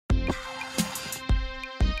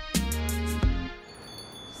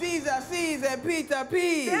Caesar, Pita,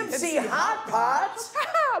 MC Hot Pots?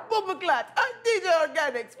 Boobaclat, DJ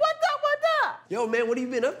Organix. What up? Yo, man, what have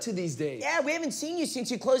you been up to these days? Yeah, we haven't seen you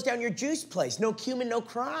since you closed down your juice place. No cumin, no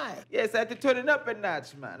cry. Yes, I had to turn it up a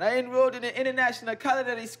notch, man. I enrolled in an international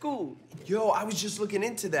culinary school. Yo, I was just looking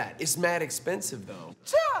into that. It's mad expensive, though.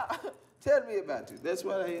 Cha! Tell me about it. That's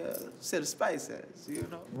what I said spice as, you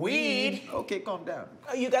know? Weed? Okay, calm down.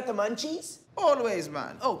 Oh, you got the munchies? Always,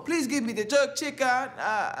 man. Oh, please give me the jerk chicken,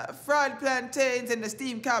 fried plantains, and the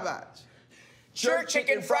steamed cabbage. Jerk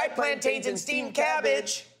chicken, fried plantains, and steamed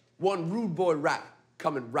cabbage. One rude boy rap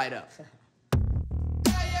coming right up.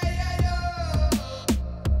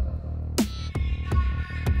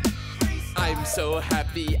 I'm so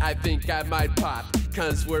happy, I think I might pop,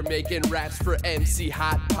 'cause we're making raps for MC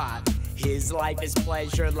Hot Pot. His life is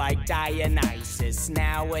pleasure like Dionysus.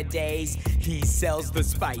 Nowadays, he sells the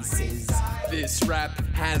spices. This rap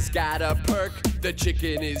has got a perk. The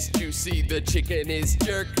chicken is juicy, the chicken is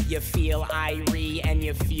jerk. You feel irie and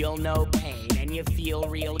you feel no pain. And you feel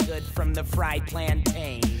real good from the fried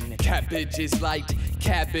plantain. Cabbage is light,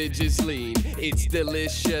 cabbage is lean. It's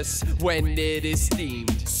delicious when it is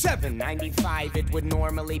steamed. $7.95 it would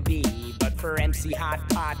normally be, but for MC Hot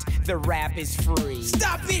Pot, the rap is free.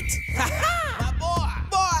 Stop it! My boy!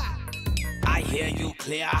 I hear you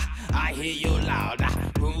clear, I hear you loud.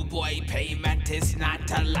 Rude boy payment is not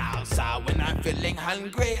allowed. So when I'm feeling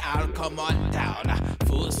hungry, I'll come on down.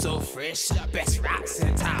 Food so fresh, best rocks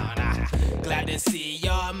in town. Glad to see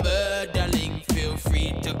you're murdering. Feel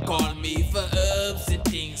free to call me for herbs and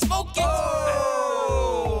things. Smoke it!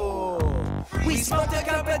 Oh. We smoked a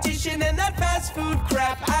competition and that fast food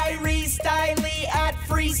crap. I restyle at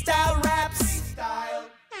Freestyle Wraps.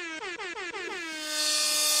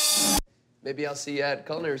 Maybe I'll see you at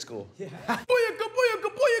culinary school. Yeah. Booyaka!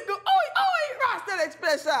 Oi! Rasta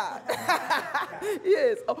Expression!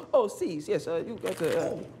 Yes. Oh, C's. Yes, you got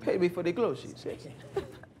to pay me for the glow sheets. Yes.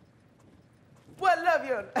 Well, love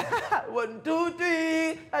you. 1, 2,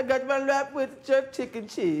 3. I got my wrap with jerk chicken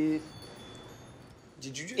cheese.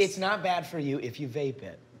 Did you just... It's not bad for you if you vape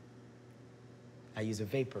it. I use a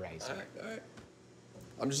vaporizer. All right.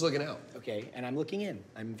 I'm just looking out. Okay, and I'm looking in.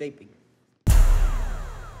 I'm vaping.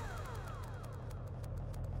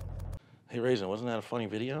 Hey, Raisin, wasn't that a funny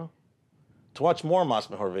video? To watch more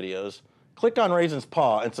Mejor videos, click on Raisin's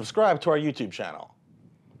paw and subscribe to our YouTube channel.